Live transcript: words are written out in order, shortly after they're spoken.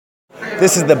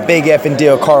This is the Big F and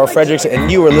Deal, Carl Fredericks,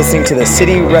 and you are listening to the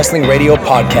City Wrestling Radio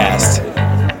Podcast.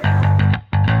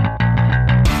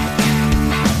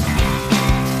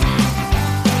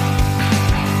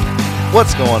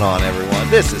 What's going on,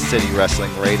 everyone? This is City Wrestling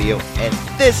Radio, and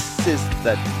this is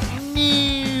the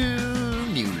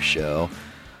new show.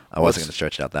 I wasn't going to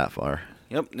stretch it out that far.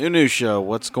 Yep, new show.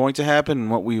 What's going to happen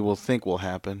and what we will think will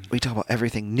happen. We talk about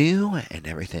everything new and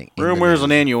everything. Rumors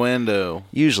and innuendo.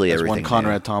 Usually As everything one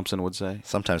Conrad new. Thompson would say.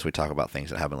 Sometimes we talk about things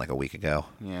that happened like a week ago.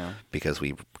 Yeah. Because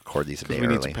we record these a day we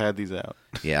early. need to pad these out.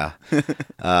 Yeah.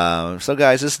 So,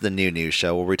 guys, this is the new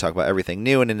show where we talk about everything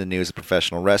new and in the news of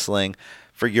professional wrestling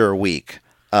for your week.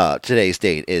 Today's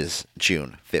date is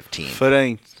June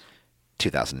 15th,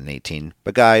 2018.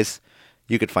 But, guys,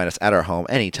 you could find us at our home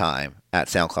anytime at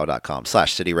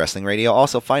soundcloud.com/citywrestlingradio.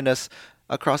 Also find us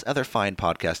across other fine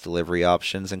podcast delivery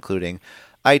options, including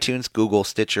iTunes, Google,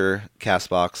 Stitcher,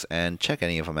 CastBox, and check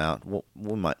any of them out.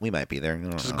 We might be there.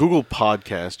 Just Google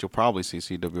Podcast. You'll probably see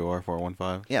CWR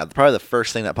 415. Yeah, probably the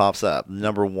first thing that pops up.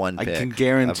 Number one pick. I can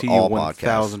guarantee you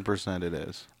 1,000% it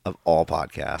is. Of all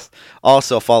podcasts.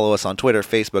 Also, follow us on Twitter,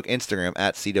 Facebook, Instagram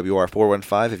at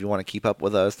CWR415 if you want to keep up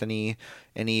with us.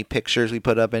 Any pictures we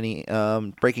put up, any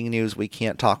breaking news we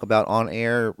can't talk about on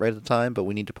air right at the time, but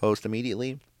we need to post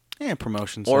immediately. Yeah,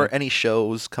 promotions. Or any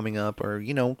shows coming up, or,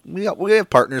 we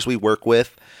have partners we work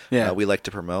with. Yeah. We like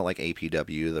to promote, like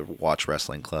APW, the Watch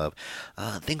Wrestling Club,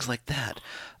 things like that.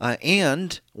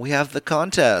 And we have the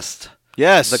contest.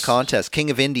 Yes. The contest,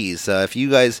 King of Indies.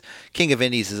 King of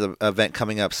Indies is an event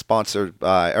coming up sponsored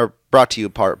by, or brought to you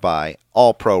part by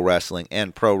All Pro Wrestling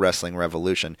and Pro Wrestling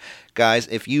Revolution. Guys,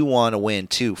 if you want to win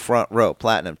 2 front row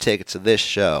platinum tickets to this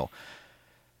show,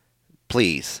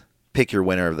 please pick your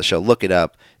winner of the show. Look it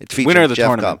up. It features winner of the Jeff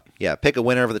tournament. Yeah, pick a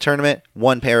winner of the tournament.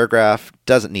 1 paragraph.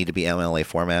 Doesn't need to be MLA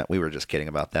format. We were just kidding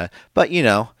about that. But,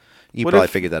 you probably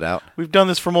figured that out. We've done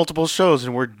this for multiple shows,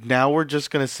 and we're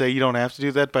just gonna say you don't have to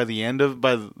do that by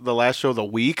the last show of the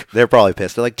week. They're probably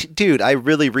pissed. They're like, dude, I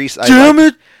really Damn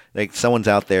it! Like someone's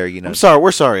out there, I'm sorry.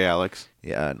 We're sorry, Alex.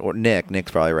 Yeah, or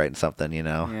Nick's probably writing something,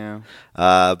 Yeah.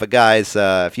 But guys,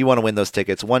 if you want to win those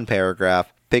tickets, 1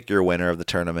 paragraph, pick your winner of the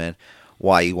tournament,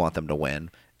 why you want them to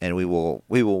win, and we will.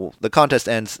 The contest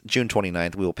ends June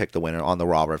 29th. We will pick the winner on the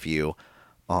Raw review.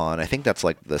 I think that's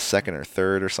like the 2nd or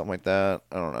 3rd or something like that.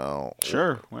 I don't know.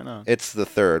 Sure, why not? It's the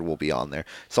 3rd we'll be on there.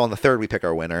 So on the 3rd we pick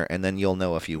our winner, and then you'll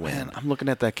know if you win. Man, I'm looking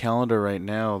at that calendar right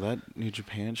now. That New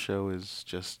Japan show is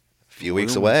just a few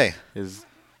weeks away.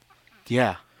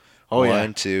 Yeah. Oh, yeah.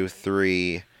 1, 2,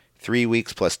 3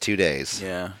 weeks plus 2 days.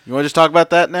 Yeah. You want to just talk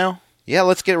about that now? Yeah,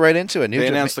 let's get right into it. They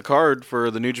announced the card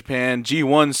for the New Japan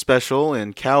G1 special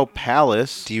in Cow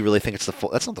Palace. Do you really think it's the full?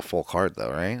 That's not the full card,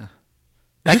 though, right?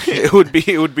 It would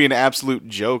be an absolute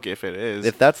joke if it is.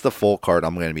 If that's the full card,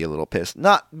 I'm going to be a little pissed.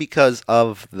 Not because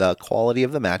of the quality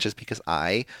of the matches, because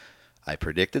I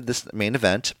predicted this main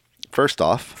event. First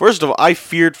of all, I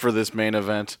feared for this main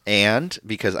event, and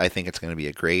because I think it's going to be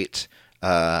a great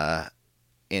and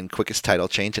quickest title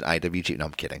change in IWG. No,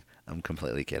 I'm kidding. I'm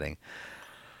completely kidding.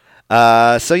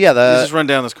 Let's just run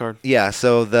down this card. Yeah,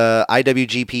 so the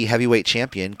IWGP Heavyweight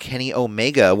Champion Kenny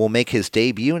Omega will make his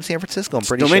debut in San Francisco. I'm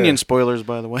pretty Dominion sure. spoilers,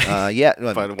 by the way. Yeah,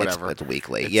 but whatever. It's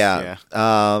weekly. Yeah.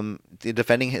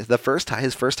 Defending his first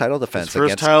title defense. His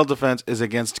first title defense is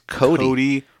against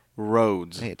Cody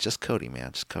Rhodes. Hey, it's just Cody,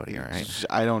 man. Just Cody, all right?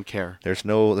 I don't care. There's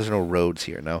no Rhodes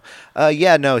here, no.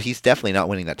 He's definitely not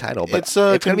winning that title, but it's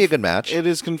going to be a good match. It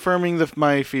is confirming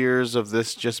my fears of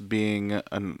this just being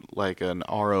an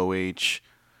ROH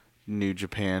New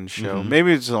Japan show. Mm-hmm.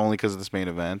 Maybe it's only because of this main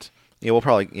event. Yeah, we'll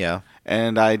probably, yeah.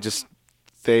 And I just,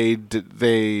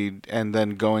 and then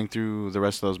going through the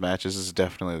rest of those matches is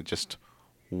definitely just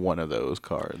one of those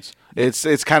cards.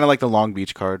 It's kind of like the Long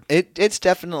Beach card. It's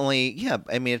definitely, yeah.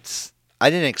 I mean, I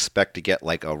didn't expect to get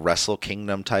like a Wrestle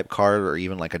Kingdom type card or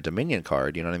even like a Dominion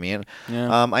card. You know what I mean? Yeah.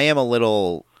 I am a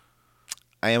little.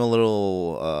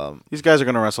 These guys are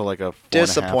going to wrestle like a 4.5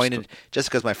 disappointed just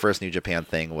because my first New Japan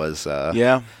thing was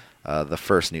the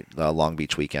first Long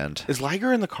Beach weekend. Is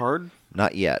Liger in the card?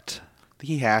 Not yet.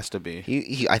 He has to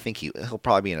be. I think he'll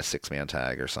probably be in a 6-man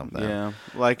tag or something. Yeah,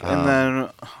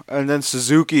 and then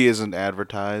Suzuki isn't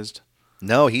advertised.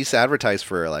 No, he's advertised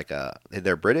for like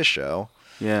their British show.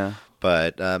 Yeah,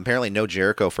 but apparently no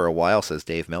Jericho for a while, says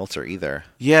Dave Meltzer either.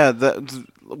 Yeah,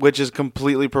 which is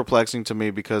completely perplexing to me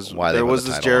because there was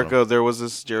this Jericho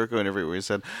interview where he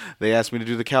said they asked me to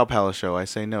do the Cow Palace show. I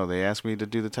say no. They asked me to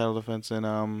do the title defense in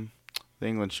the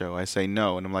England show. I say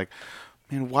no, and I'm like,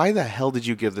 man, why the hell did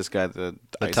you give this guy the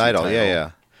IC title?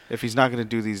 Yeah. If he's not going to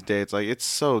do these dates, like, it's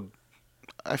so...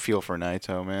 I feel for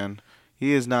Naito, man.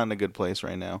 He is not in a good place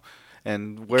right now.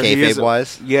 And where he is,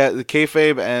 wise? Yeah, the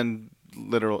kayfabe and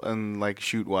literal and like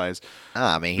shoot wise.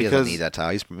 I mean, he doesn't need that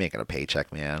title. He's making a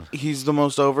paycheck, man. He's the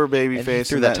most over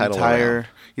babyface in that entire.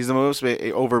 He's the most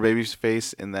over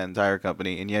babyface in that entire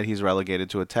company, and yet he's relegated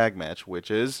to a tag match, which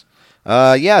is.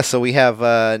 So we have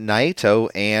Naito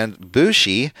and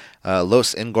Bushi,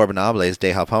 Los Ingobernables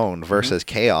de Japón versus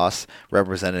Chaos,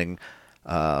 representing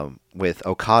with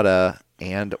Okada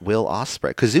and Will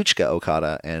Ospreay, Kazuchika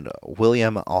Okada and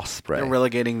William Ospreay. They're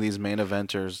relegating these main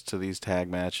eventers to these tag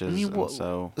matches.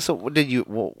 So what did you?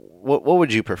 What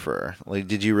would you prefer? Like,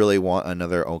 did you really want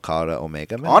another Okada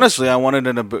Omega match? Honestly, I wanted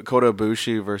an Kota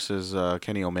Ibushi versus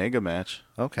Kenny Omega match.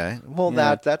 Okay, well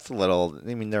that's a little.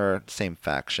 I mean, they're same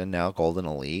faction now, Golden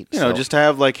Elite. You know, just to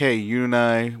have like, hey, you and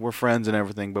I, we're friends and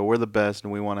everything, but we're the best,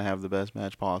 and we want to have the best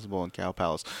match possible in Cow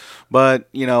Palace. But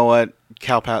you know what,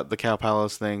 the Cow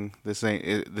Palace thing. This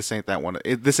ain't that one.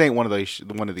 This ain't one of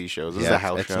these shows. This is a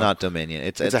house show. It's not Dominion.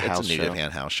 It's a New Japan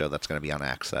house show that's going to be on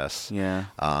Access. Yeah.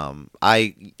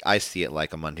 I see it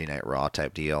like a Monday Night Raw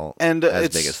type deal, and as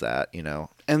big as that, you know.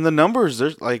 And the numbers,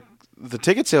 there's like the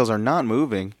ticket sales are not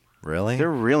moving. Really? They're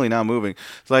really not moving.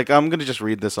 It's like, I'm going to just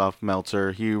read this off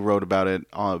Meltzer. He wrote about it,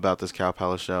 about this Cow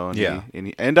Palace show.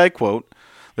 And and I quote,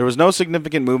 "There was no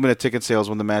significant movement at ticket sales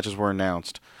when the matches were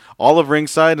announced. All of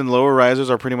ringside and lower risers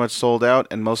are pretty much sold out,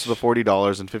 and most of the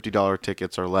 $40 and $50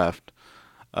 tickets are left.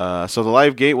 So the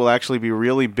live gate will actually be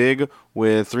really big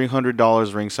with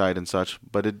 $300 ringside and such,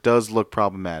 but it does look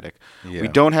problematic. Yeah. We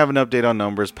don't have an update on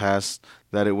numbers past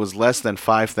that. It was less than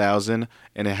 5,000,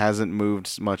 and it hasn't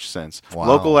moved much since. Wow.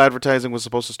 Local advertising was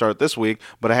supposed to start this week,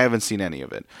 but I haven't seen any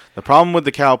of it. The problem with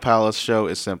the Cow Palace show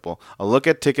is simple. A look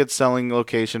at ticket selling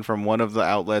location from one of the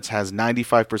outlets has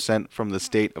 95% from the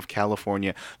state of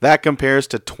California. That compares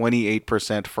to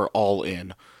 28% for All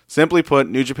In. Simply put,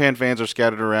 New Japan fans are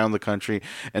scattered around the country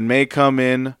and may come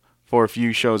in for a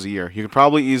few shows a year. You could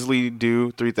probably easily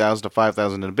do 3,000 to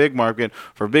 5,000 in a big market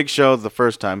for a big show the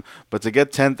first time, but to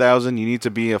get 10,000, you need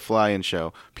to be a fly-in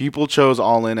show. People chose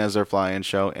All In as their fly-in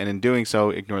show, and in doing so,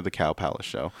 ignored the Cow Palace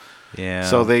show. Yeah.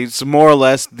 So more or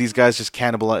less, these guys just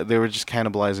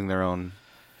cannibalizing their own.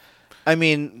 I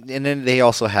mean, and then they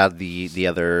also had the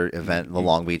other event, the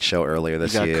Long Beach show earlier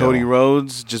this year. Cody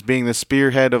Rhodes just being the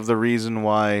spearhead of the reason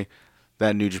why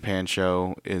that New Japan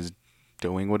show is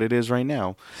doing what it is right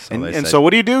now. So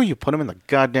what do? You put him in the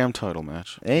goddamn title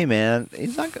match. Hey man,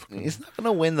 he's not going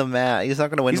to win the match. He's not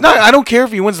going to win. I don't care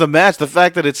if he wins the match. The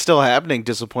fact that it's still happening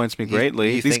disappoints me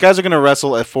greatly. These guys are going to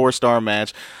wrestle a 4-star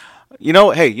match.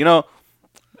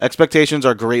 Expectations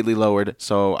are greatly lowered,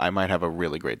 so I might have a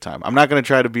really great time. I'm not going to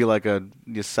try to be like a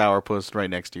sourpuss right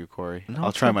next to you, Corey. No,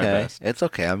 I'll try my best. It's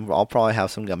okay. I'll probably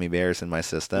have some gummy bears in my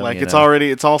system. Like it's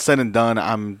all said and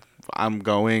done. I'm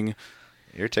going.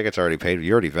 Your ticket's already paid.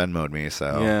 You already Venmo'd me,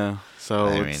 so yeah.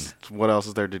 So what else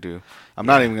is there to do? I'm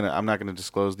not gonna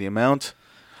disclose the amount.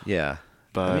 Yeah,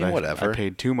 but whatever. I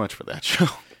paid too much for that show.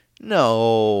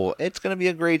 No, it's gonna be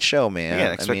a great show, man.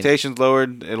 Yeah, expectations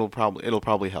lowered. It'll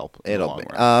probably help.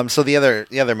 So the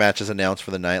other matches announced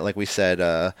for the night, like we said,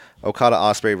 Okada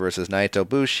Ospreay versus Naito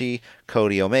Bushi,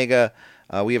 Cody Omega.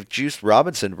 We have Juice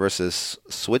Robinson versus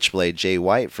Switchblade Jay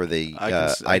White for the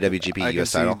IWGP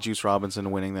US title. I can see Juice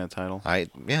Robinson winning that title.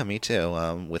 Me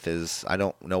too. With his, I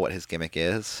don't know what his gimmick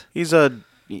is. He's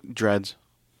dreads.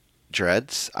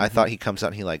 Dreads. I thought he comes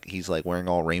out and he's like wearing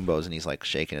all rainbows and he's like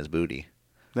shaking his booty.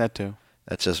 That too.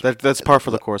 That's just that's par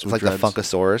for the course. With like dreads. the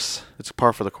Funkasaurus. It's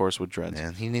par for the course with dreads.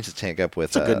 Man, he needs to take up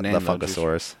with a good name, the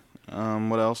Funkasaurus.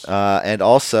 What else? And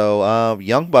also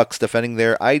Young Bucks defending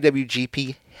their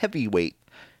IWGP Heavyweight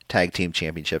Tag Team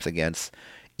Championships against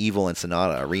Evil and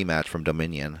Sonata, a rematch from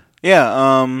Dominion. Yeah,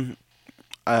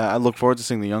 I look forward to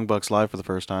seeing the Young Bucks live for the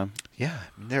first time. Yeah,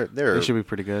 they should be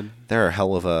pretty good. They're a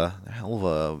hell of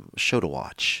a show to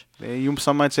watch.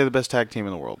 Some might say the best tag team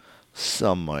in the world.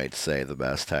 Some might say the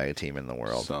best tag team in the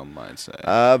world. Some might say.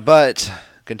 But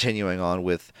continuing on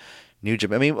with New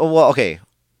Japan. I mean, well, okay.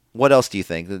 What else do you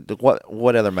think?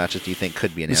 What other matches do you think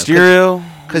could be announced? Mysterio?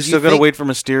 Because you still got to wait for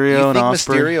Mysterio and Ospreay?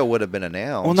 Mysterio would have been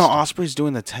announced. Well, no, Ospreay's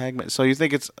doing the tag match. So you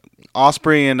think it's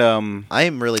Ospreay and... I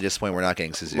am really disappointed we're not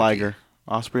getting Suzuki. Liger.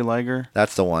 Ospreay Liger?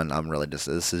 That's the one I'm really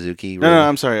disappointed. Suzuki? Really? No,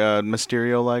 I'm sorry.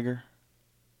 Mysterio Liger?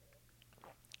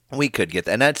 We could get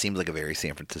that. And that seems like a very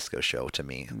San Francisco show to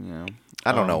me. Yeah.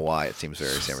 I don't know why it seems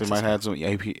very San Francisco. They might have some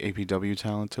APW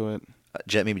talent to it.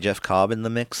 Maybe Jeff Cobb in the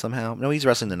mix somehow. No, he's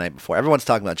wressling the night before. Everyone's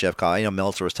talking about Jeff Cobb.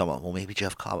 Meltzer was talking about, well, maybe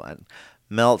Jeff Cobb.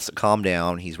 Meltzer, calm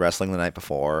down. He's wrestling the night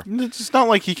before. It's not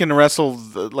like he can wrestle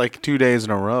like 2 days in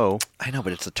a row. I know,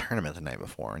 but it's a tournament the night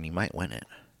before, and he might win it.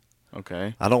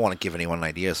 Okay. I don't want to give anyone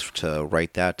ideas to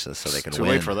write that so they can win. Too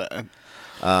late for that.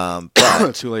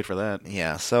 But too late for that.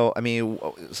 Yeah. So I mean,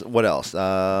 what else?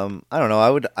 I don't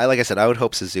know. Like I said, I would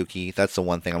hope Suzuki. That's the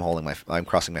one thing I'm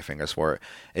crossing my fingers for.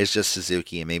 It's just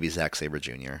Suzuki and maybe Zack Sabre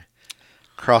Jr.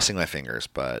 Crossing my fingers,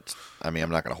 but I mean,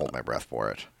 I'm not going to hold my breath for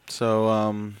it. So,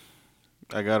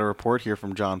 I got a report here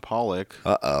from John Pollock.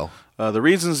 Uh-oh. The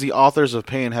reasons the Authors of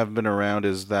Pain haven't been around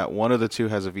is that one of the two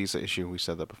has a visa issue. We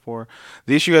said that before.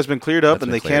 The issue has been cleared up,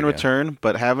 and they can return,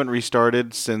 but haven't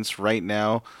restarted since right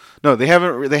now. No, they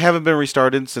haven't been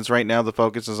restarted since right now. The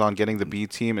focus is on getting the B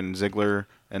team and Ziggler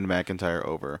and McIntyre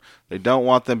over. They don't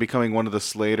want them becoming one of the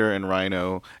Slater and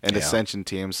Rhino and Ascension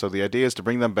teams. So the idea is to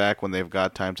bring them back when they've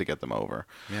got time to get them over.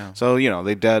 Yeah. So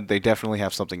they definitely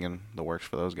have something in the works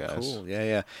for those guys. Cool.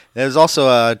 Yeah. There's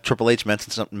also Triple H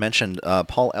mentioned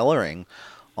Paul Ellering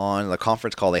on the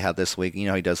conference call they had this week. You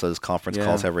know, he does those conference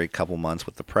calls every couple months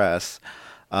with the press.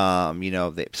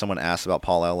 Someone asked about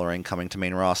Paul Ellering coming to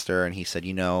main roster, and he said,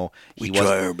 he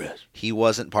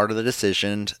wasn't part of the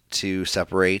decision to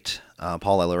separate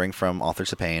Paul Ellering from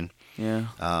Authors of Pain.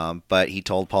 Yeah. But he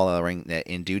told Paul Ellering that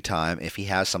in due time, if he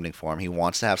has something for him, he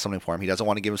wants to have something for him. He doesn't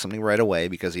want to give him something right away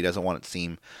because he doesn't want it to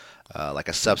seem like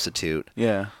a substitute.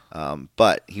 Yeah.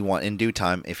 But in due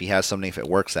time, if he has something, if it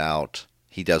works out,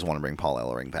 he does want to bring Paul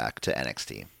Ellering back to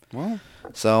NXT. Well.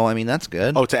 So, I mean, that's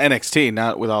good. Oh, to NXT,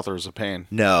 not with Authors of Pain.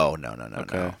 No.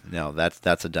 Okay. No,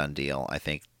 that's a done deal. I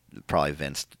think probably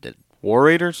Vince did. War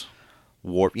Raiders?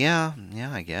 Yeah,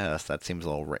 I guess. That seems a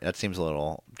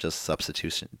little just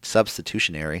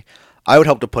substitutionary. I would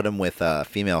hope to put him with a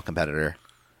female competitor.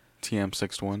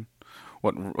 TM61.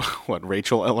 What,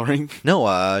 Rachel Ellering? No,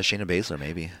 Shayna Baszler,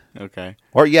 maybe. Okay.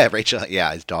 Or, Rachel,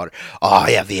 his daughter. Oh,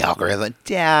 I have the algorithm.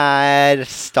 Dad,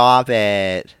 stop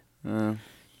it.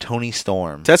 Tony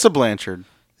Storm. Tessa Blanchard.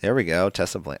 There we go,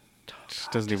 Tessa Blanchard. She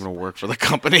doesn't even work for the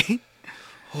company.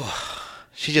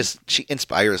 She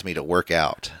inspires me to work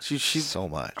out. She's so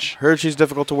much. Heard she's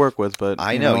difficult to work with, but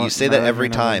I know you say that every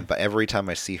time, but every time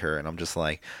I see her, and I'm just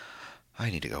like, I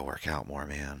need to go work out more,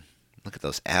 man. Look at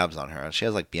those abs on her. She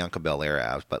has like Bianca Belair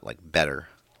abs, but like better.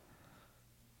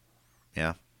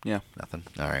 Yeah. Yeah. Nothing.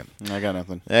 All right. I got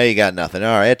nothing. There you got nothing.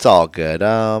 All right. It's all good.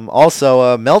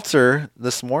 Also, Meltzer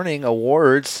this morning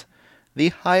awards the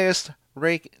highest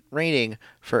rating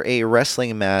for a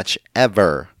wrestling match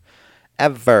ever.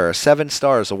 7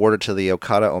 stars awarded to the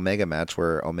Okada-Omega match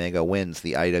where Omega wins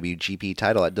the IWGP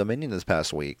title at Dominion this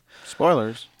past week.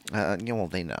 Spoilers. Well,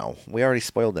 they know. We already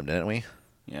spoiled them, didn't we?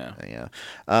 Yeah.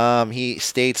 He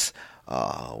states,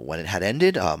 when it had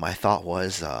ended, my thought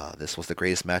was this was the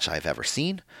greatest match I've ever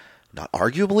seen. Not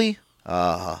arguably,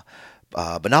 but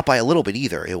not by a little bit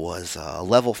either. It was a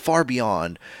level far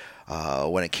beyond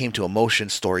when it came to emotion,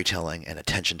 storytelling, and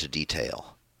attention to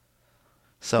detail.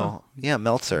 So,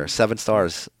 Meltzer, 7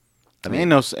 stars. I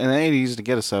mean, it ain't easy to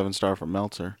get a 7-star from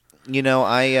Meltzer.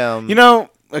 Okay,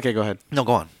 go ahead. No,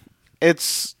 go on.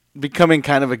 It's becoming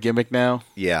kind of a gimmick now.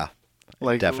 Yeah.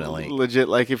 Like definitely legit.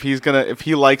 Like if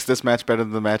he likes this match better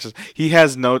than the matches, he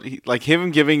has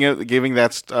him giving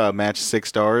that match 6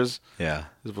 stars. Yeah,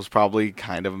 it was probably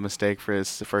kind of a mistake for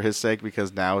his sake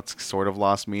because now it's sort of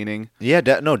lost meaning. Yeah,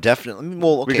 definitely.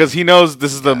 Well, okay. Because he knows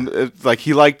this is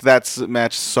he liked that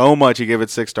match so much he gave it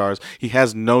 6 stars. He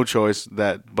has no choice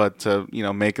but to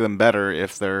make them better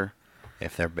if they're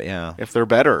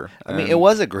better. I mean, it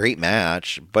was a great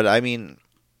match, but I mean,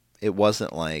 it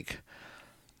wasn't like.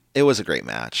 It was a great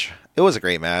match. It was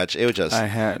just.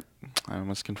 I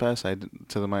must confess,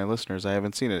 to my listeners, I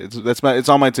haven't seen it. It's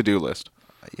on my to-do list.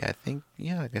 Yeah, I think.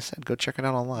 Yeah, like I said, go check it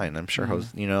out online. I'm sure.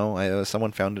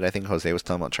 Someone found it. I think Jose was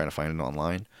talking about trying to find it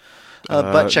online.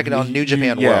 But check it out on New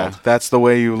Japan World. Yeah, that's the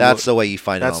way you. That's the way you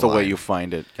find it. That's online. The way you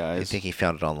find it, guys. I think he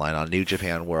found it online on New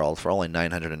Japan World for only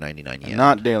 999 yen.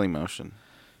 Not Daily Motion.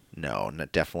 No,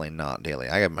 definitely not daily.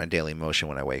 I have my Daily Motion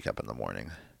when I wake up in the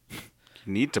morning.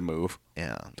 You need to move.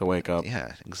 Yeah. To wake up.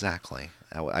 Yeah, exactly.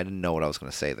 I didn't know what I was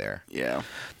going to say there. Yeah.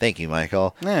 Thank you,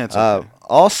 Michael. Yeah, it's okay.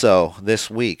 Also, this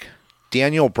week,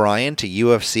 Daniel Bryan to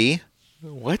UFC.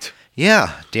 What?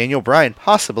 Yeah, Daniel Bryan,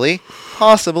 possibly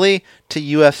to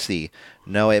UFC.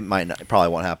 No, it might not. It probably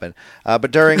won't happen. But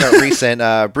during a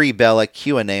recent Brie Bella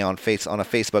Q&A on a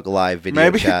Facebook Live video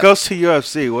maybe chat. He goes to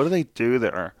UFC. What do they do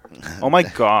there? Oh my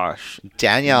gosh.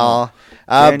 Daniel.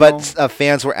 But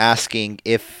fans were asking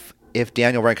if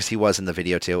Daniel Bryan, because he was in the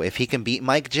video too, if he can beat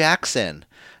Mike Jackson,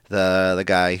 the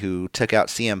guy who took out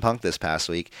CM Punk this past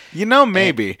week.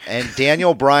 Maybe. And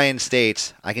Daniel Bryan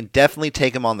states, I can definitely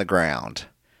take him on the ground.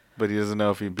 But he doesn't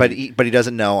know if he beat. But he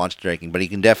doesn't know on striking. But he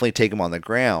can definitely take him on the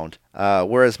ground.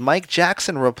 Whereas Mike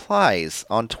Jackson replies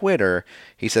on Twitter.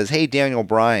 He says, "Hey, Daniel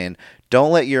Bryan,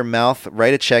 don't let your mouth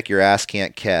write a check your ass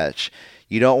can't catch.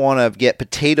 You don't want to get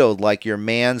potatoed like your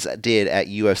mans did at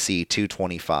UFC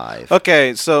 225."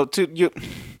 Okay, so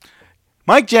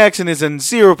Mike Jackson is in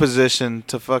zero position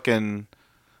to fucking...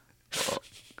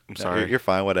 I'm sorry. You're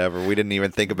fine, whatever. We didn't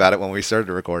even think about it when we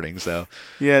started recording, so...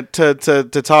 Yeah, to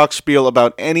talk spiel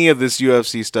about any of this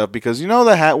UFC stuff, because you know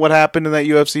what happened in that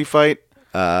UFC fight?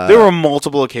 There were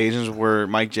multiple occasions where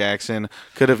Mike Jackson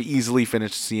could have easily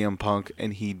finished CM Punk,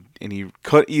 and he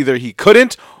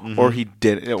couldn't, or he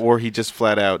did, or he just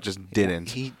flat out just didn't.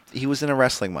 He was in a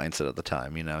wrestling mindset at the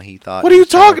time, you know. He thought. What are you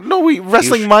talking?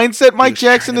 Wrestling mindset. Mike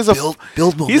Jackson is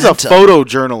build momentum. He's a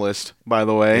photojournalist, by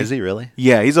the way. Is he really?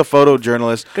 Yeah, he's a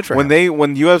photojournalist. Good for him.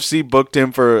 When UFC booked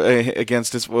him for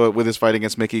with his fight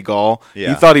against Mickey Gall,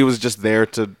 he thought he was just there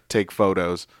to take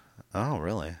photos. Oh,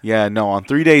 really? Yeah, no. On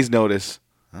 3 days' notice,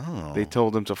 they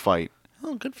told him to fight.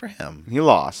 Oh, good for him. He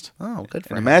lost. Oh, good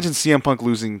for him. Imagine CM Punk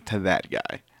losing to that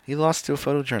guy. He lost to a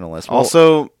photojournalist. Well,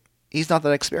 also, he's not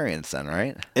that experienced then,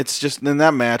 right? It's just then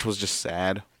that match was just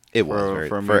sad. It was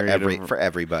for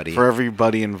everybody. For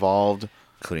everybody involved.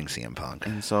 Including CM Punk.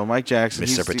 And so Mike Jackson,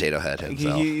 Mr. Potato Head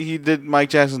himself. Mike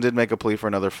Jackson did make a plea for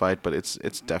another fight, but it's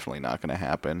definitely not going to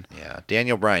happen. Yeah.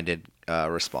 Daniel Bryan did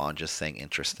respond just saying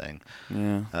interesting.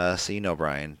 Yeah. So you know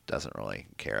Bryan doesn't really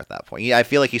care at that point. I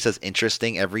feel like he says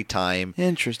interesting every time.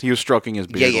 Interesting. He was stroking his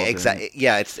beard. Yeah, exactly.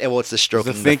 Yeah, it's the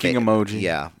stroking. The thinking emoji.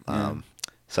 Yeah.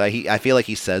 So I feel like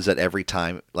he says that every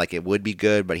time, like it would be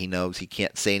good, but he knows he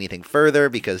can't say anything further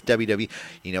because WWE,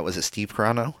 was it Steve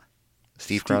Carano?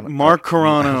 Mark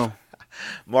Carano.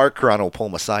 Mark Carano will pull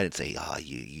him aside and say,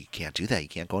 you can't do that. You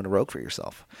can't go into Rogue for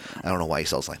yourself. I don't know why he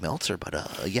sells like Meltzer, but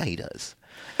yeah, he does.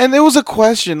 And there was a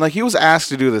question, like he was asked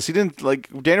to do this. He didn't, like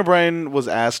Daniel Bryan was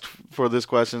asked for this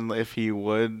question if he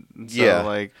would. So,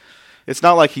 like, it's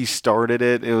not like he started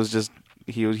it. It was just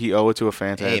he owed it to a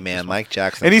fan. Hey man, Mike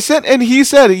Jackson. And he said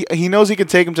he knows he can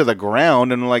take him to the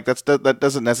ground, and like that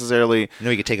doesn't necessarily.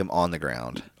 No, you could take him on the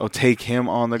ground. Oh, take him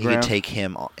on the ground. You could take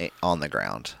him on the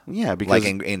ground. Yeah, because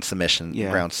like in submission,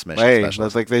 ground submission. Hey,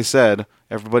 that's like they said.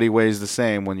 Everybody weighs the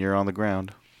same when you're on the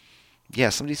ground. Yeah,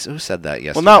 who said that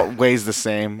yesterday? Well, not weighs the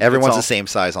same. Everyone's the same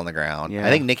size on the ground. Yeah. I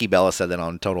think Nikki Bella said that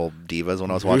on Total Divas when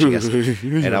I was watching yesterday.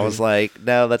 And I was like,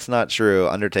 no, that's not true.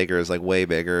 Undertaker is like way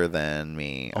bigger than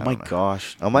me. Oh my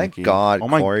gosh. Oh my God,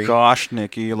 Corey. Gosh,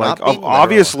 Nikki. Like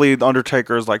obviously the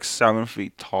Undertaker is like 7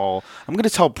 feet tall. I'm going to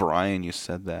tell Brian you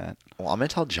said that. Well, I'm going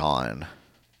to tell John.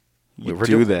 We're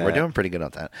doing pretty good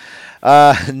at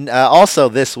that. Also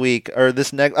this week, or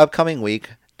this upcoming week,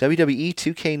 WWE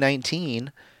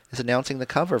 2K19 is announcing the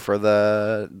cover for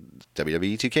the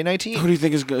WWE 2K19. Who do you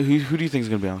think is going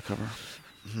to be on the cover?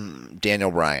 Daniel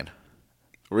Bryan.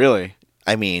 Really?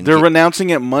 I mean, they're announcing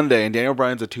it Monday, and Daniel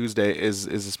Bryan's a Tuesday is a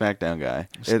SmackDown guy.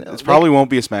 It probably won't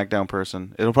be a SmackDown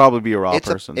person. It'll probably be a Raw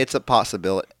person. It's a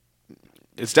possibility.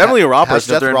 It's definitely a Raw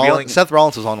person. Seth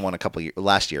Rollins was on one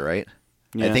last year, right?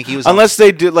 Yeah. I think he was. Unless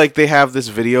they do, like they have this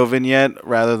video vignette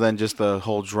rather than just the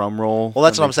whole drum roll. Well,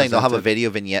 that's what I'm saying. They'll have a video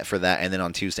vignette for that, and then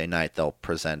on Tuesday night they'll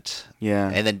present. Yeah.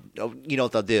 And then you know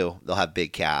what they'll do? They'll have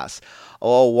big casts.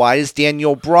 Oh, why does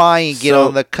Daniel Bryan get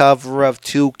on the cover of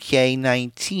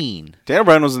 2K19? Daniel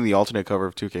Bryan was in the alternate cover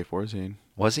of 2K14.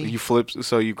 Was he?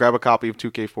 You grab a copy of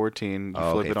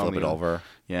 2K14. Flip it over.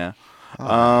 Yeah.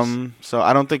 Nice. So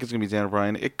I don't think it's gonna be Daniel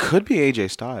Bryan. It could be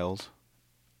AJ Styles.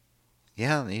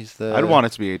 Yeah, I'd want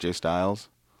it to be AJ Styles.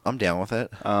 I'm down with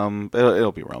it.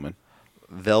 It'll be Roman.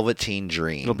 Velveteen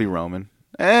Dream. It'll be Roman.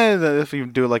 And if you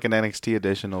do like an NXT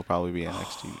edition, it'll probably be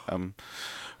NXT.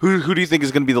 Who do you think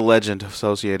is going to be the legend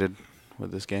associated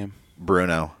with this game?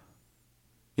 Bruno.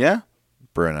 Yeah?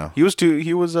 Bruno.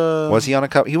 Was he on a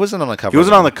cover? He wasn't on the cover. He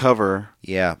wasn't on the cover.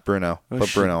 Yeah, Bruno.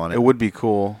 Put Bruno on it. It would be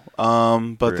cool.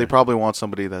 But they probably want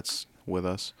somebody that's with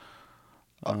us.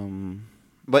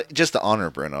 But just to honor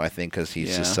Bruno, I think, because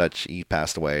he's just he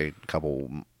passed away about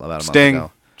a month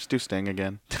ago. Just do Sting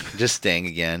again. Just Sting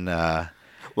again.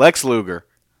 Lex Luger.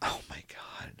 Oh my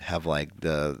God! Have like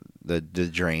the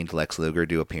drained Lex Luger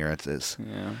do appearances.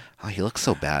 Yeah. Oh, he looks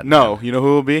so bad. No, man. You know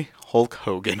who will be? Hulk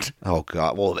Hogan. Oh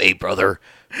God! Well, hey, brother.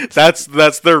 That's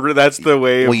the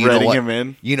way of writing him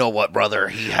in. You know what, brother?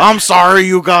 I'm sorry,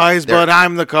 you guys, but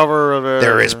I'm the cover of it.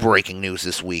 There is breaking news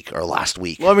this week or last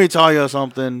week. Let me tell you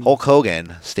something. Hulk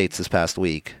Hogan states this past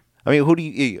week. I mean, who do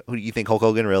you think Hulk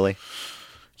Hogan really?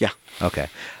 Yeah. Okay.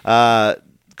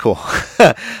 Cool.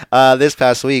 This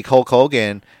past week, Hulk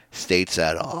Hogan State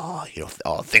said,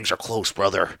 things are close,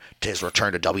 brother, to his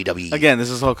return to WWE. Again, this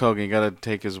is Hulk Hogan. You got to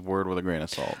take his word with a grain of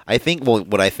salt. I think,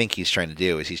 what I think he's trying to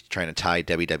do is he's trying to tie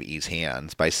WWE's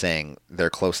hands by saying they're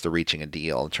close to reaching a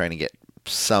deal, trying to get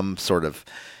some sort of,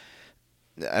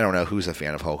 I don't know who's a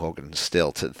fan of Hulk Hogan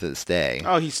still to this day.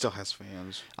 Oh, he still has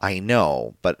fans. I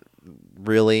know, but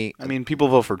really, I mean, people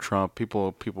vote for Trump.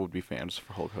 People would be fans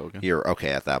for Hulk Hogan. You're okay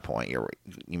at that point.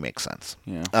 You make sense.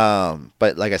 Yeah.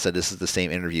 But like I said, this is the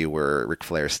same interview where Ric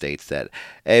Flair states that,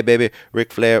 "Hey, baby,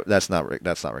 Ric Flair." That's not Ric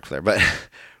Flair, but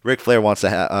Ric Flair wants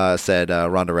to said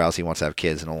Ronda Rousey wants to have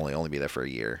kids and only be there for a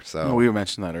year. So we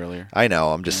mentioned that earlier. I know.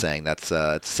 I'm just saying that's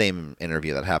the same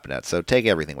interview that happened at. So take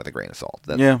everything with a grain of salt.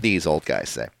 That these old guys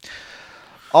say.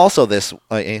 Also, this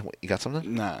you got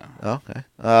something? No. Okay.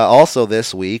 Also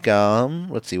this week,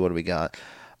 let's see, what do we got?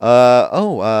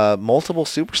 Multiple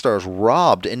superstars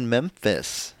robbed in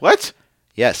Memphis. What?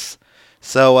 Yes.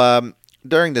 So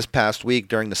during this past week,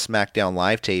 during the SmackDown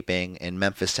live taping in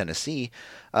Memphis, Tennessee,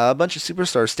 a bunch of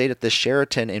superstars stayed at the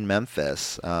Sheraton in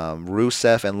Memphis.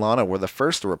 Rusev and Lana were the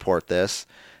first to report this.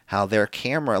 How their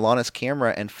camera, Lana's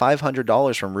camera, and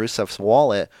 $500 from Rusev's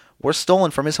wallet were stolen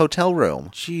from his hotel room.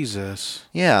 Jesus.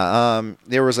 Yeah.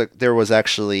 There was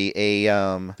actually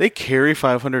a. They carry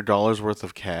 $500 worth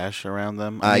of cash around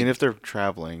them. I mean, if they're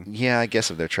traveling. Yeah, I guess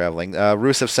if they're traveling.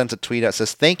 Rusev sent a tweet that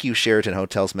says, "Thank you, Sheraton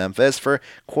Hotels Memphis, for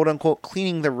quote unquote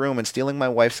cleaning the room and stealing my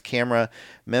wife's camera.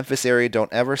 Memphis area,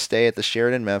 don't ever stay at the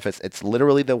Sheraton Memphis. It's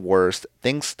literally the worst.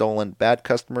 Things stolen, bad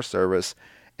customer service,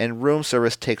 and room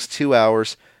service takes 2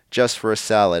 hours just for a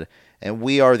salad. And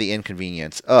we are the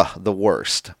inconvenience. The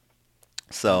worst."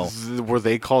 So were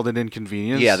they called an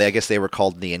inconvenience? Yeah, I guess they were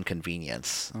called the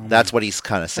inconvenience. That's what he's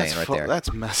kind of saying there.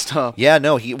 That's messed up. Yeah,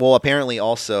 no. Apparently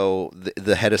also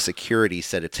the head of security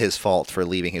said it's his fault for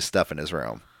leaving his stuff in his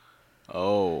room.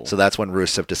 Oh, so that's when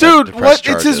Rusev decided to press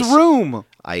charges. It's his room.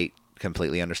 I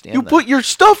completely understand. You put your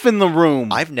stuff in the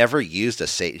room. I've never used a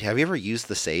safe. Have you ever used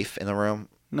the safe in the room?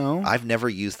 No. I've never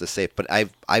used the safe, but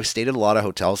I've stayed at a lot of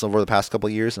hotels over the past couple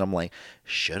of years, and I'm like,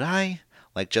 should I?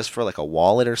 Like, just for, like, a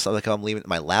wallet or something, like I'm leaving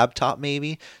my laptop,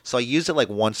 maybe. So I used it, like,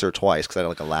 once or twice because I had,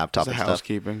 like, a laptop and stuff.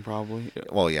 Housekeeping, probably. Yeah.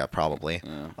 Well, yeah, probably.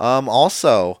 Yeah.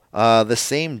 Also, the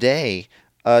same day,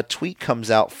 a tweet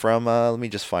comes out from, let me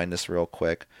just find this real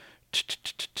quick.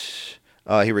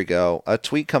 Here we go. A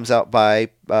tweet comes out by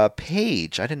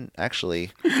Paige. I didn't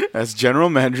actually. As general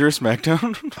manager of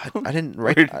SmackDown. I didn't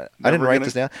write. I didn't write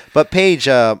this down. But Paige,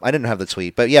 I didn't have the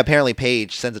tweet. But yeah, apparently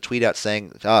Paige sends a tweet out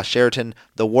saying, "Sheraton,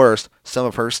 the worst. Some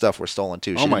of her stuff was stolen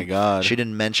too." Oh my God. She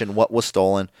didn't mention what was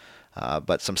stolen,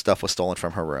 but some stuff was stolen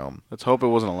from her room. Let's hope it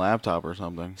wasn't a laptop or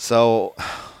something. So,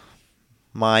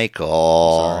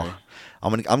 Michael. Sorry.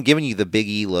 I'm giving you the Big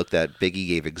E look that Big E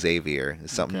gave Xavier.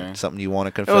 Is something you want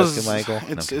to confess to, Michael?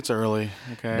 It's early.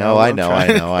 Okay. No, I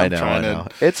know.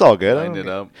 It's all good. Wind it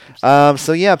up.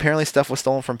 So yeah, apparently stuff was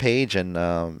stolen from Paige, and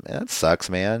that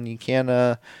sucks, man. You can't.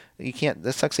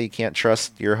 That sucks that you can't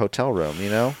trust your hotel room.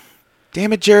 You know.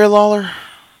 Damn it, Jerry Lawler.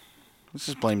 Let's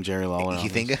just blame Jerry Lawler. You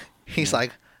think he's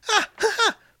like,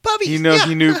 puppies?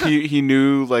 He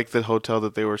knew like the hotel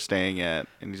that they were staying at,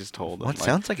 and he just told them. Well, it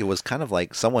sounds like it was kind of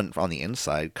like someone on the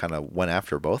inside kind of went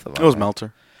after both of them. It was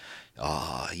Meltzer.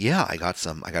 Yeah, I got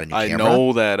a new camera. I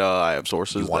know that I have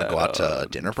sources. You want to go out to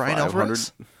dinner, Brian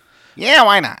Alvarez? Yeah,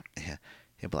 why not? Yeah.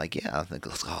 He'll be like, yeah, I think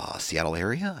Seattle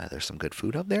area. There's some good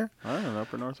food up there. I don't know,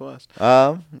 upper Northwest.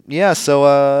 Yeah.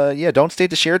 So, don't stay at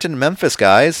the Sheraton in Memphis,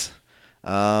 guys.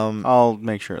 I'll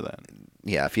make sure of that.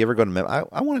 Yeah, if you ever go to Memphis,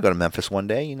 I want to go to Memphis one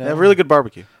day. You know, they have really good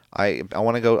barbecue. I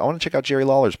want to go. I want to check out Jerry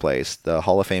Lawler's place, the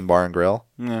Hall of Fame Bar and Grill.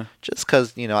 Yeah. Just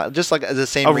because just like the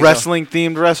same. Wrestling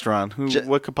themed restaurant.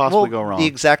 What could possibly go wrong? The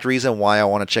exact reason why I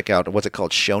want to check out what's it called,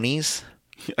 Shoney's.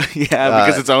 Yeah,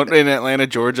 because it's owned in Atlanta,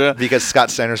 Georgia. Because Scott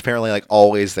Steiner's apparently like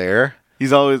always there.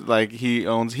 He's always like he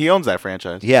owns that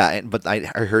franchise. Yeah, but I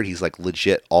heard he's like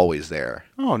legit always there.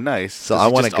 Oh, nice. So I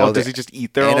want to go there. Does he just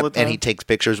eat there all the time? And he takes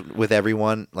pictures with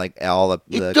everyone, like all the.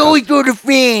 It's always for the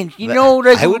fans, you know.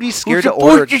 Like I would be scared to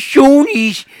order the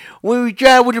Shoney's when we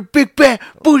drive with a big fat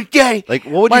booty daddy. Like,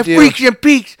 what would you do? My freaks and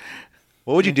peaks.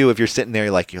 What would you do if you're sitting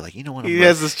there, like, you know what? He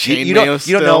has this chainmail.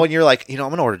 You don't know, and you're like, I'm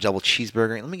gonna order a double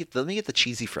cheeseburger. Let me get the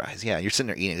cheesy fries. Yeah, you're sitting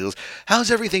there eating. He goes, "How's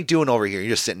everything doing over here?"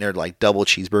 You're just sitting there, like double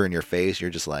cheeseburger in your face.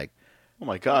 You're just like, "Oh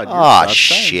my God!" Oh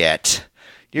shit!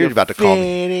 You're about to call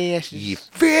me you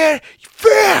fat.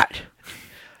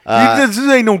 This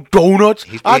ain't no donuts.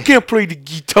 I can't play the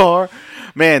guitar,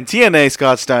 man. TNA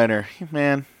Scott Steiner,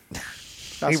 man.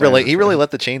 He really let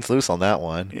the chains loose on that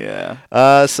one.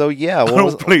 Yeah. So yeah, I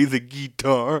don't play the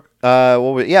guitar.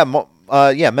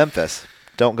 Memphis.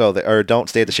 Don't go there, or don't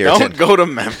stay at the Sheraton. Don't go to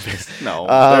Memphis. No,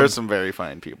 there's some very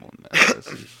fine people in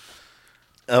Memphis.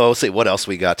 Oh, let's see what else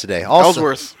we got today.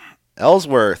 Ellsworth.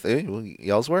 Ellsworth?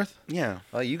 Yeah.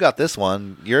 Oh, you got this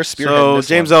one. You're spearheading So this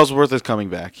James one. Ellsworth is coming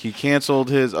back. He canceled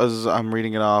his. I'm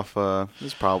reading it off.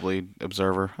 It's probably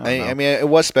Observer. I mean, it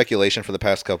was speculation for the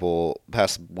past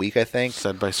week, I think.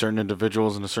 Said by certain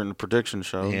individuals in a certain prediction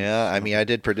show. Yeah, I mean, I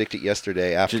did predict it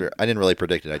yesterday. I didn't really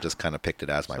predict it. I just kind of picked it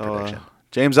as my prediction.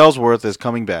 James Ellsworth is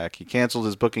coming back. He canceled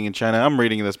his booking in China. I'm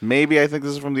reading this. Maybe I think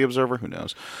this is from the Observer. Who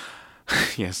knows?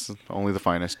 Yes, only the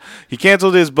finest. He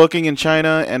canceled his booking in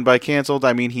China, and by canceled,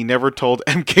 I mean he never told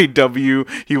MKW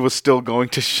he was still going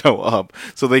to show up.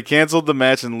 So they canceled the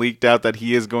match and leaked out that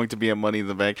he is going to be at Money in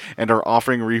the Bank and are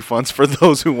offering refunds for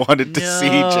those who wanted to see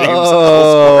James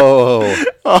Ellsworth.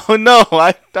 Oh no,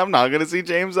 I'm not going to see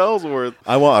James Ellsworth.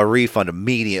 I want a refund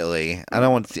immediately. I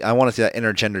want to see that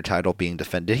intergender title being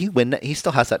defended. Did he win that? He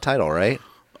still has that title, right?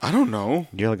 I don't know.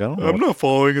 You're like, I don't know. I'm not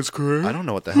following his career. I don't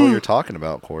know what the hell you're talking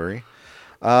about, Corey.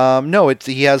 No,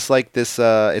 he has like this.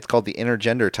 It's called the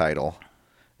intergender title,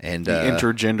 and the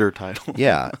intergender title.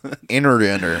 Yeah,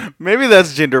 intergender. Maybe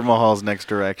that's Jinder Mahal's next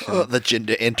direction. The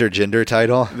intergender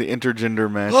title. The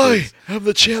intergender matches. I am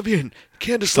the champion,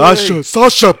 Candice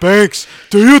Sasha Banks,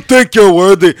 do you think you're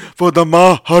worthy for the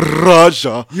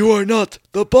Maharaja? You are not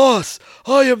the boss.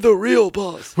 I am the real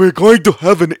boss. We're going to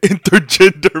have an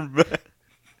intergender match.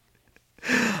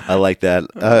 I like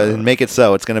that. Make it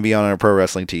so. It's going to be on our Pro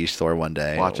Wrestling Tee store one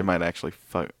day. Watch, it might actually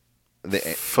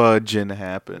fudge and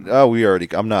happen. Oh,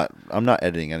 I'm not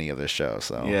editing any of this show,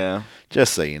 so yeah.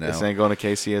 Just so you know, this ain't going to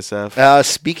KCSF.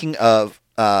 Speaking of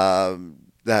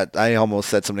that, I almost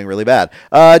said something really bad.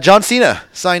 John Cena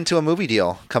signed to a movie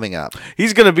deal coming up.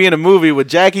 He's going to be in a movie with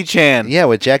Jackie Chan. Yeah,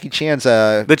 with Jackie Chan's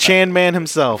the Chan Man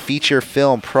himself. Feature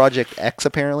film Project X.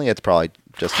 Apparently, it's probably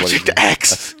just Project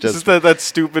X. Just that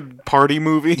stupid party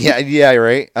movie. Yeah,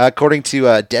 right. According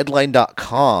to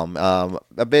Deadline.com,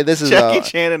 this is Jackie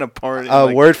Chan in a party.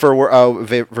 Word for word,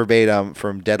 verbatim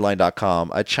from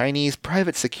Deadline.com. A Chinese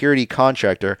private security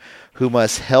contractor who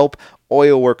must help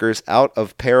oil workers out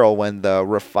of peril when the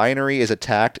refinery is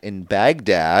attacked in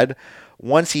Baghdad.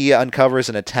 Once he uncovers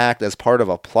an attack as part of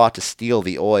a plot to steal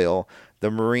the oil. The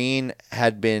Marine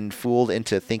had been fooled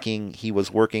into thinking he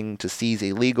was working to seize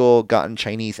illegal, gotten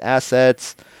Chinese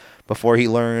assets before he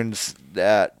learns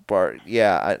that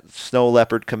Snow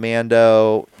Leopard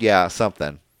Commando,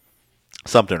 something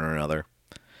or another.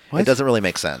 What? It doesn't really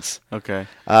make sense. Okay.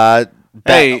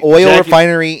 Oil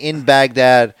refinery in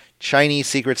Baghdad, Chinese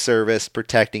Secret Service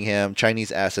protecting him,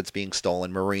 Chinese assets being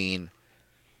stolen, Marine.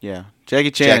 Yeah.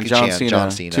 Jackie Chan, John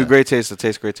Cena. Two great tastes that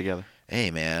taste great together. Hey,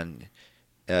 man.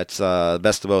 It's the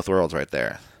best of both worlds right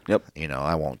there. Yep.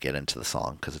 I won't get into the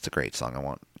song because it's a great song.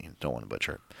 Don't want to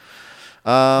butcher it.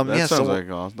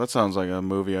 That sounds like a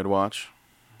movie I'd watch.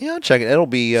 Yeah, check it. It'll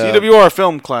be CWR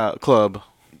Film Club.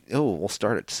 Oh, we'll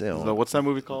start it soon. What's that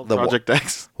movie called? Project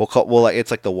X.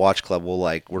 It's like the Watch Club.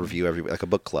 We'll review like a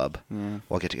book club.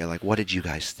 We'll get together. Like, what did you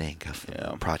guys think of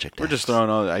Project X? We're just throwing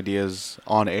all the ideas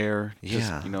on air.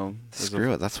 Yeah.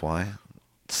 Screw it. That's why.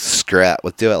 Screw it.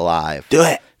 We'll do it live. Do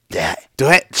it. Do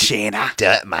it, Shayna. Do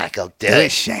it, Michael. Do it,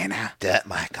 Shayna. Do it,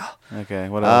 Michael. Okay,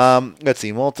 what else? Let's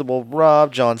see. Multiple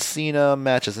John Cena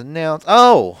matches announced.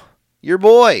 Oh, your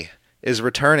boy is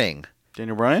returning.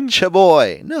 Daniel Bryan?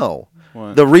 Chaboy. No.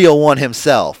 What? The real one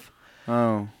himself.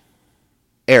 Oh.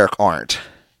 Eric Arndt.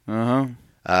 Uh-huh.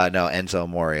 No, Enzo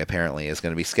Amore apparently is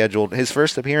going to be scheduled. His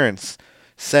first appearance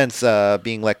since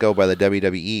being let go by the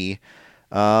WWE.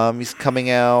 He's coming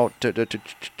out.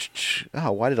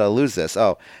 Oh, why did I lose this?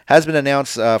 Oh, has been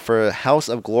announced for a House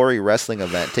of Glory wrestling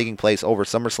event taking place over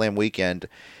SummerSlam weekend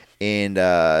in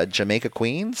Jamaica,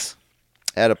 Queens,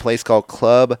 at a place called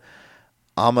Club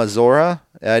Amazora.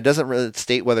 It doesn't really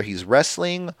state whether he's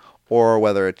wrestling or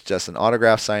whether it's just an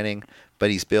autograph signing, but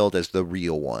he's billed as the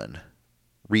real one.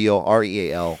 Real,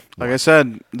 R-E-A-L. Like I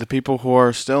said, the people who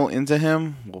are still into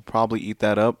him will probably eat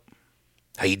that up.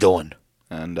 How you doing?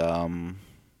 And I'm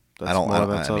not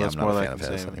a fan of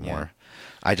his anymore. Yeah.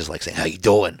 I just like saying, how you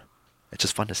doing? It's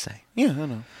just fun to say.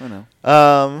 Yeah, I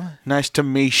know. Nice to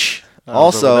meet. That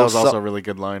was also a really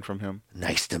good line from him.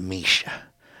 Nice to meet.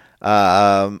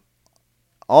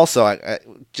 Also, I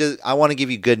want to give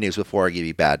you good news before I give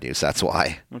you bad news. That's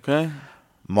why. Okay.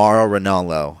 Mauro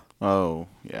Ranallo. Oh,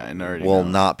 yeah, I already will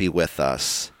know. not be with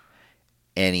us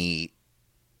any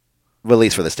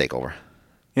release for this takeover.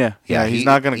 Yeah, he's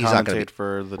not going to commentate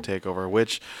for the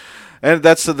takeover, and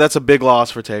that's a big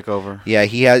loss for takeover. Yeah,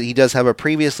 he does have a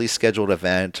previously scheduled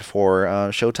event for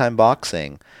Showtime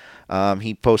Boxing.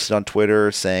 He posted on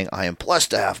Twitter saying, "I am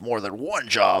blessed to have more than one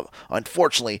job.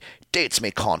 Unfortunately, dates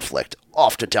may conflict.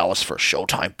 Off to Dallas for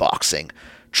Showtime Boxing.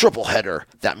 Triple header.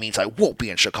 That means I won't be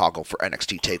in Chicago for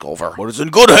NXT TakeOver. But it's in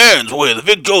good hands with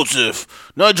Vic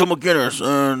Joseph, Nigel McGuinness,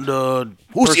 and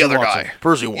who's Percy the other Watson. guy?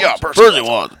 Percy Watson. Yeah, Percy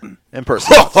Watson. And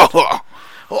Percy Watson.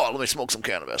 Oh, let me smoke some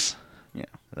cannabis. Yeah.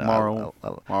 Marijuana.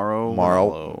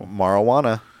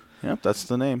 Yep, that's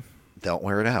the name. Don't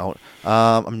wear it out.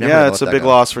 I'm never it's a big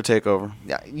loss for TakeOver.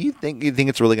 Yeah, you think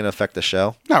it's really going to affect the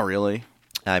show? Not really.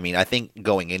 I mean, I think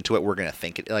going into it, we're going to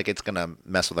think it's going to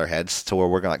mess with our heads to where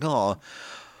we're going to oh,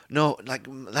 no,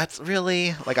 that's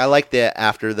really I like the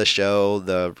after the show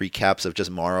the recaps of just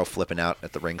Morrow flipping out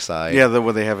at the ringside. Yeah,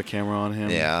 where they have a camera on him.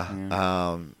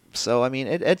 Yeah. So I mean,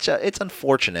 it's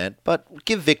unfortunate, but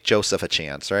give Vic Joseph a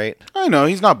chance, right? I know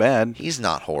he's not bad. He's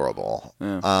not horrible.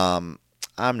 Yeah.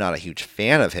 I'm not a huge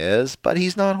fan of his, but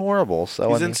he's not horrible.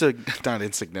 So he's not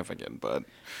insignificant, but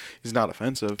he's not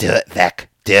offensive. Do it, Vic.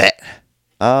 Do it.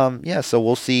 Yeah. So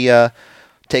we'll see.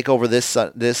 TakeOver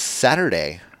this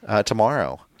Saturday,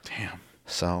 tomorrow. Damn.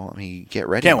 So I mean, get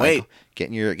ready. Can't wait.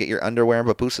 Get your underwear and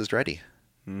papooses ready.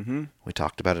 Mm-hmm. We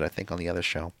talked about it, I think, on the other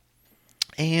show.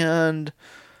 And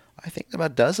I think that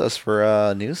about does us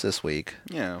for news this week.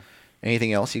 Yeah.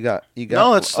 Anything else you got? No,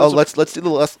 let's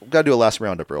do gotta do a last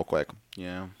roundup real quick.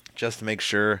 Yeah. Just to make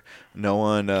sure no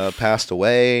one passed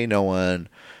away, no one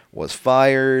was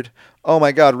fired. Oh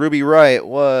my God, Ruby Riott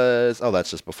was. Oh,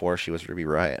 that's just before she was Ruby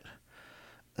Riott.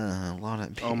 A lot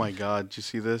of. Oh my God, did you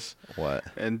see this? What?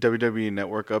 And WWE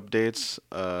Network updates.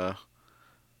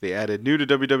 They added new to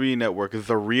WWE Network,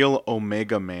 The Real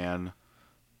Omega Man.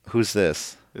 Who's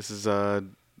this? This is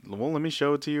well, let me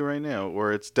show it to you right now.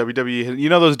 Or it's WWE. You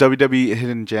know those WWE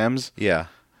Hidden Gems? Yeah.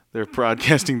 They're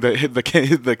broadcasting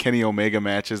the Kenny Omega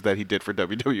matches that he did for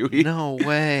WWE. No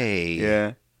way.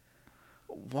 Yeah.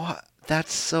 What?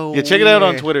 That's so. Yeah, check it out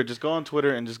on Twitter. Just go on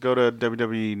Twitter and just go to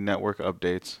WWE Network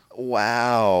updates.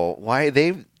 Wow. Why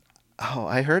they? Oh,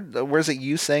 I heard. Where's it?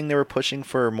 You saying they were pushing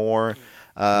for more?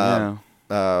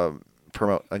 Promote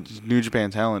New Japan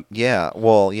talent. Yeah.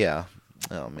 Well. Yeah.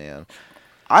 Oh man.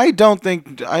 I don't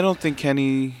think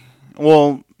Kenny.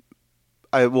 Well,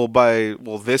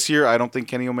 this year I don't think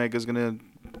Kenny Omega is gonna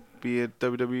be at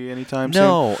WWE anytime soon.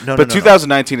 No. But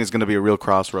 2019 is gonna be a real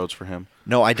crossroads for him.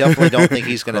 No, I definitely don't think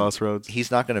he's gonna. Crossroads. He's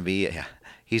not gonna be.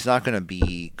 He's not gonna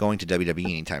be going to WWE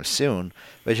anytime soon.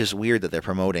 But it's just weird that they're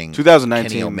promoting 2019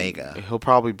 Kenny Omega. He'll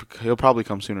probably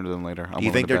come sooner than later. Do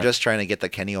you think they're just trying to get the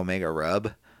Kenny Omega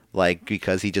rub?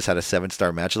 Because he just had a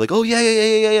 7-star match. Like, oh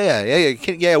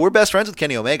yeah, we're best friends with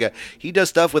Kenny Omega. He does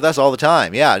stuff with us all the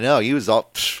time. Yeah, no, he was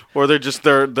all. Or they're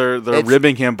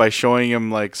ribbing him by showing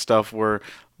him stuff where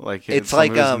it's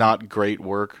not great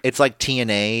work. It's like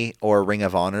TNA or Ring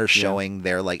of Honor showing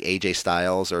their AJ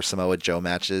Styles or Samoa Joe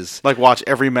matches. Watch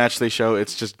every match they show.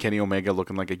 It's just Kenny Omega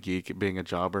looking like a geek, being a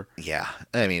jobber. Yeah,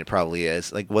 I mean it probably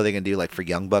is. What are they gonna do? For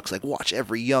Young Bucks, watch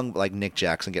every young Nick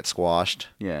Jackson get squashed.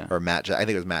 Yeah, or I think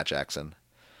it was Matt Jackson.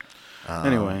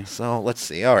 Anyway, so let's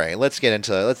see. All right, let's get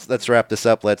into let's wrap this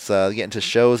up. Let's get into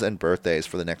shows and birthdays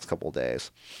for the next couple of days.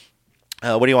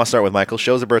 What do you want to start with, Michael?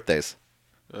 Shows or birthdays?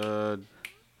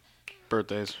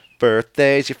 Birthdays.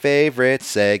 Birthdays, your favorite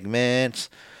segment.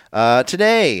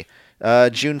 Today,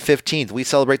 June 15th, we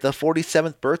celebrate the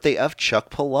 47th birthday of Chuck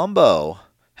Palumbo.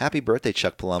 Happy birthday,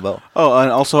 Chuck Palumbo. Oh,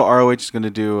 and also ROH is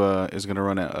going to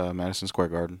run at Madison Square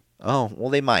Garden. Oh, well,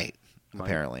 they might.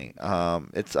 Apparently.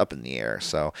 It's up in the air.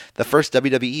 So, the first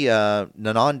WWE,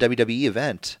 non-WWE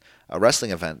event, a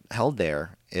wrestling event held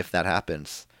there, if that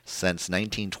happens, since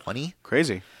 1920.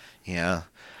 Crazy. Yeah.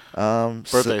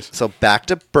 Birthdays. So back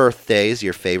to birthdays,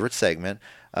 your favorite segment.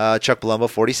 Chuck Palumbo,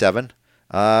 47.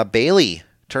 Bayley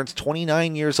turns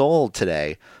 29 years old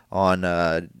today on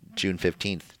June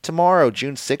 15th. Tomorrow,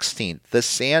 June 16th, The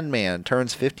Sandman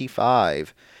turns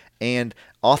 55. And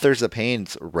Authors of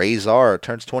Pain's Razor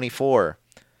turns 24.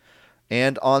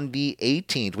 And on the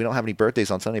 18th, we don't have any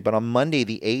birthdays on Sunday, but on Monday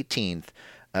the 18th,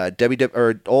 ECW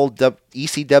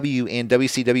and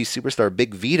WCW superstar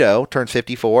Big Vito turns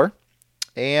 54.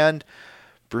 And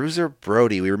Bruiser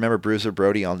Brody, we remember Bruiser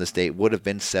Brody on this date, would have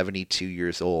been 72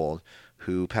 years old,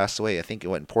 who passed away, I think it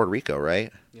went in Puerto Rico,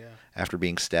 right? Yeah. After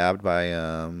being stabbed by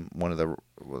one of the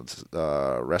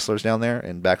wrestlers down there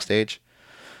in backstage.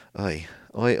 Oy,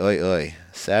 oy, oy, oy.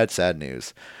 Sad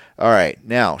news. All right,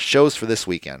 now, shows for this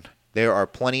weekend. There are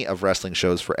plenty of wrestling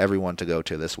shows for everyone to go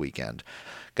to this weekend.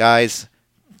 Guys,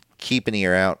 keep an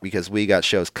ear out because we got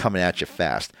shows coming at you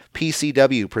fast.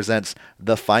 PCW presents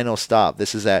The Final Stop.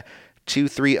 This is at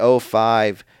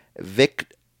 2305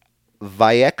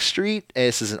 Vieques Street.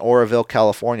 This is in Oroville,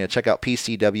 California. Check out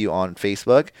PCW on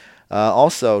Facebook.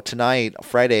 Also, tonight,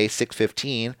 Friday,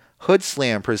 6:15, Hood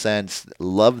Slam presents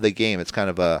Love the Game. It's kind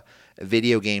of a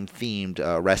video game-themed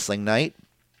wrestling night.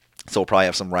 So we'll probably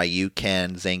have some Ryu,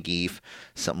 Ken, Zangief,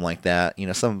 something like that.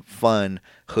 Some fun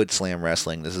Hood Slam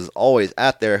wrestling. This is always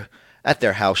at their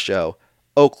house show,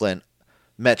 Oakland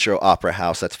Metro Opera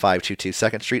House. That's 522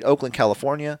 2nd Street, Oakland,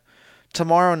 California.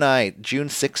 Tomorrow night, June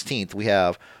 16th, we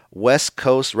have West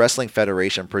Coast Wrestling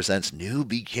Federation presents New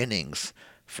Beginnings,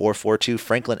 442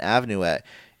 Franklin Avenue at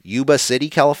Yuba City,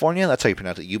 California. That's how you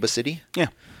pronounce it, Yuba City? Yeah.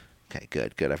 Okay,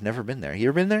 good. I've never been there. You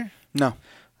ever been there? No.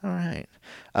 All right.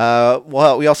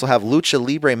 Well, we also have Lucha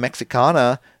Libre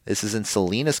Mexicana. This is in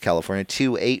Salinas, California,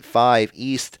 285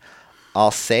 East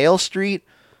Alsale Street.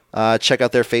 Check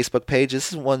out their Facebook page.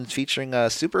 This is one featuring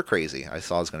Super Crazy. I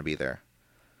saw it was going to be there.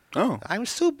 Oh. I'm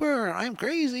super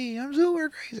crazy. Was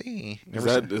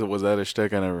that a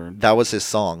shtick? I never. That was his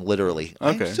song, literally.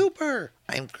 Okay. I'm super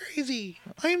crazy.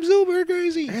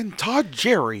 And Todd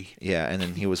Jerry. Yeah, and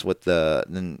then he was with the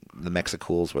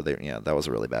Mexicools where that was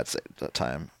a really bad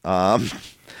time. Tell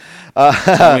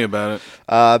me about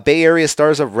it. Bay Area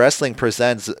Stars of Wrestling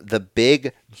presents the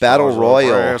Big Battle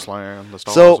Royal.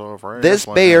 So this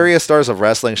Bay Area Stars of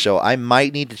Wrestling show I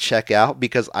might need to check out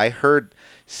because I heard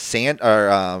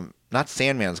not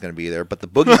Sandman's going to be there, but the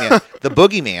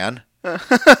Boogeyman,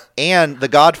 and the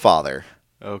Godfather.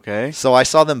 Okay. So I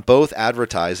saw them both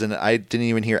advertised, and I didn't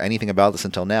even hear anything about this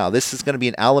until now. This is going to be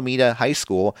in Alameda High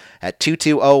School at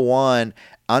 2201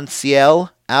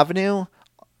 Anciel Avenue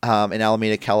in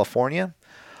Alameda, California.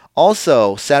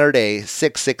 Also, Saturday,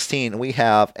 6/16, we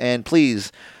have, and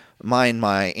please mind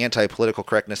my anti-political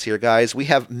correctness here, guys, we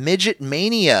have Midget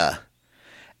Mania.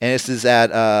 And this is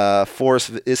at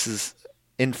This is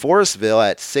in Forestville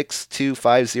at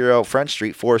 6250 Front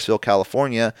Street, Forestville,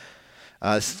 California.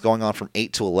 This is going on from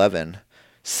 8 to 11.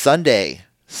 Sunday,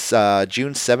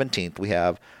 June 17th, we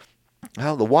have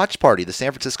the Watch Party, the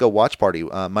San Francisco Watch Party,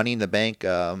 Money in the Bank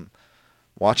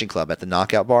Watching Club at the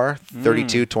Knockout Bar,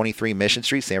 3223 Mission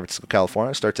Street, San Francisco,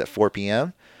 California. Starts at 4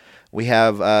 p.m. We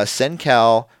have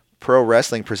SenCal Pro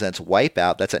Wrestling presents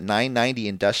Wipeout. That's at 990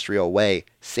 Industrial Way,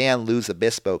 San Luis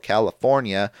Obispo,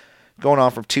 California. Going on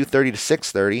from 2:30 to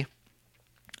 6:30.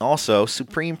 Also,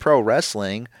 Supreme Pro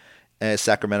Wrestling,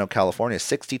 Sacramento, California,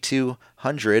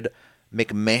 6200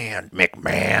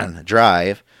 McMahon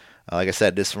Drive. Like I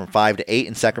said, this is from 5 to 8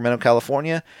 in Sacramento,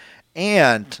 California.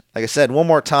 And, like I said, one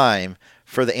more time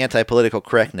for the anti-political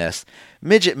correctness,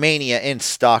 Midget Mania in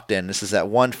Stockton. This is at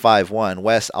 151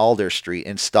 West Alder Street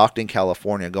in Stockton,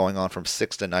 California, going on from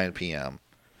 6 to 9 p.m.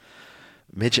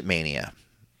 Midget Mania.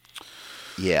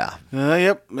 Yeah.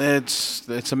 Yep.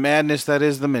 It's a madness that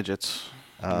is the midgets.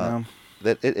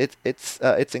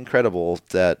 It's incredible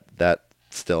that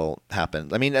still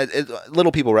happens. I mean,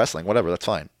 little people wrestling, whatever. That's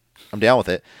fine. I'm down with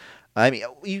it. I mean,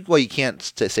 you can't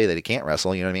say that he can't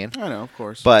wrestle. You know what I mean? I know, of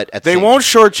course. But they won't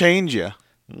shortchange you.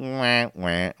 I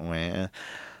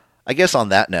guess on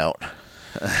that note,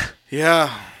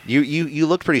 yeah, you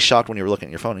looked pretty shocked when you were looking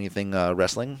at your phone. Anything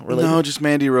wrestling related? No, just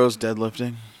Mandy Rose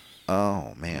deadlifting.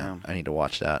 Oh man, I need to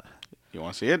watch that. You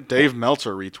want to see it? Dave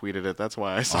Meltzer retweeted it. That's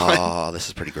why I saw it. Oh, this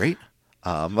is pretty great.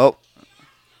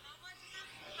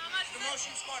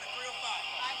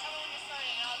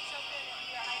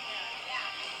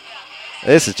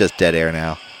 This is just dead air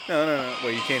now. No.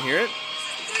 Wait, you can't hear it?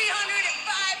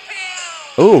 305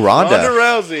 pounds. Ooh, Ronda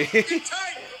Rousey.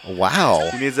 Wow.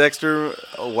 He needs extra.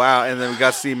 Wow. And then we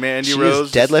got to see Mandy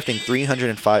Rose. She's deadlifting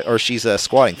 305, or she's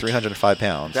squatting 305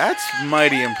 pounds. That's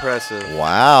mighty impressive.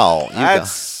 Wow.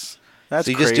 That's so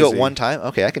you crazy. just do it one time?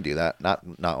 Okay, I can do that.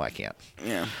 No, I can't.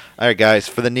 Yeah. All right, guys,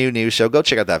 for the new news show, go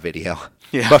check out that video.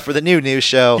 Yeah. But for the new news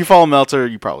show, if you follow Meltzer,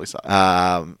 you probably saw it.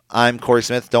 I'm Corey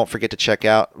Smith. Don't forget to check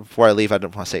out, before I leave, I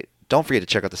don't want to say, don't forget to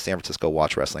check out the San Francisco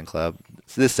Watch Wrestling Club.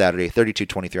 It's this Saturday,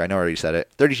 3223. I know I already said it.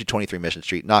 3223 Mission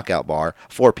Street, Knockout Bar,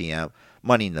 4 p.m.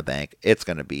 Money in the Bank. It's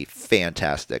going to be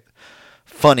fantastic.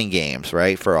 Fun and games,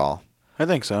 right, for all. I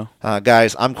think so.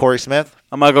 Guys, I'm Corey Smith.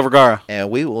 I'm Michael Vergara.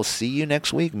 And we will see you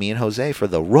next week, me and Jose, for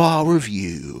the Raw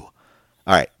Review.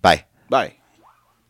 All right, bye. Bye.